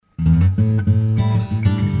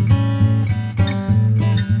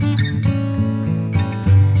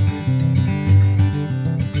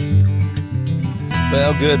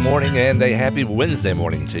Well, good morning and a happy Wednesday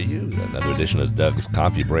morning to you. Another edition of Doug's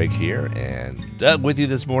Coffee Break here. And Doug with you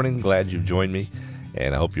this morning. Glad you've joined me.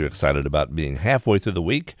 And I hope you're excited about being halfway through the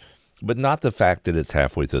week. But not the fact that it's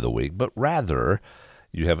halfway through the week, but rather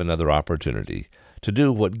you have another opportunity to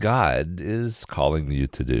do what God is calling you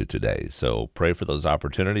to do today. So pray for those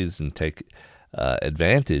opportunities and take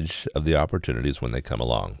advantage of the opportunities when they come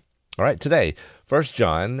along. All right, today, 1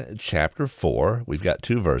 John chapter 4, we've got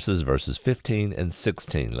two verses, verses 15 and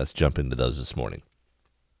 16. Let's jump into those this morning.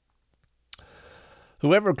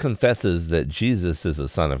 Whoever confesses that Jesus is the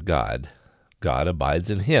Son of God, God abides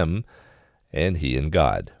in him, and he in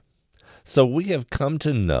God. So we have come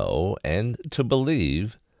to know and to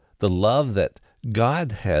believe the love that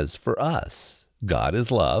God has for us. God is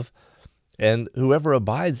love, and whoever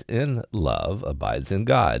abides in love abides in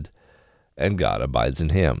God, and God abides in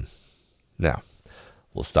him. Now,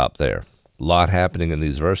 we'll stop there. A lot happening in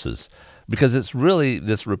these verses because it's really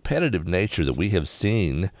this repetitive nature that we have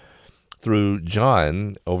seen through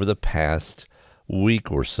John over the past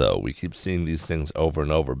week or so. We keep seeing these things over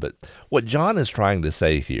and over. But what John is trying to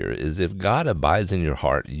say here is if God abides in your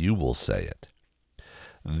heart, you will say it.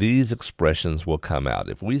 These expressions will come out.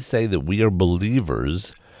 If we say that we are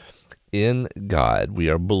believers in God, we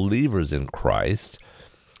are believers in Christ,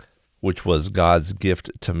 which was God's gift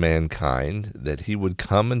to mankind, that he would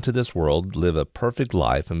come into this world, live a perfect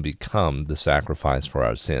life, and become the sacrifice for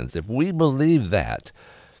our sins. If we believe that,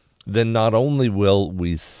 then not only will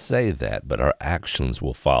we say that, but our actions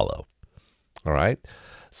will follow. All right?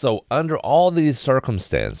 So under all these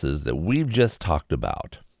circumstances that we've just talked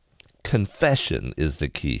about, confession is the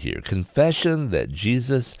key here. Confession that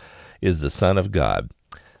Jesus is the Son of God,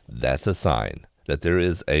 that's a sign that there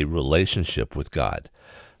is a relationship with God.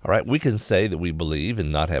 All right, we can say that we believe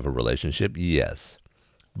and not have a relationship, yes.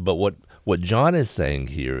 But what John is saying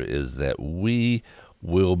here is that we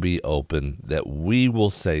will be open, that we will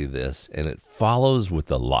say this, and it follows with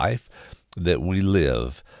the life that we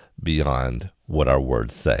live beyond what our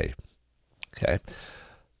words say. Okay?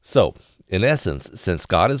 So, in essence, since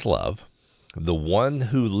God is love, the one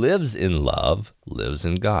who lives in love lives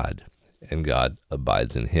in God, and God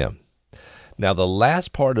abides in him. Now, the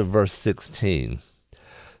last part of verse 16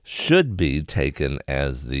 should be taken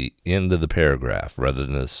as the end of the paragraph rather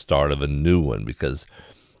than the start of a new one, because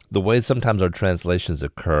the way sometimes our translations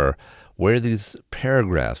occur, where these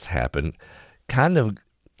paragraphs happen, kind of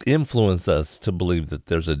influence us to believe that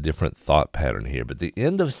there's a different thought pattern here. But the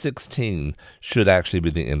end of 16 should actually be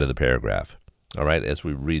the end of the paragraph, all right, as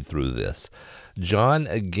we read through this. John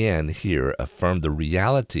again here affirmed the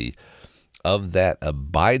reality of that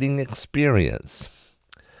abiding experience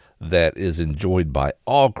that is enjoyed by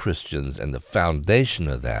all Christians, and the foundation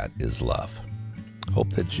of that is love.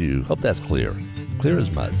 Hope that's clear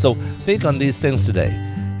as mud. So think on these things today,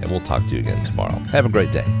 and we'll talk to you again tomorrow. Have a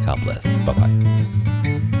great day. God bless. Bye-bye.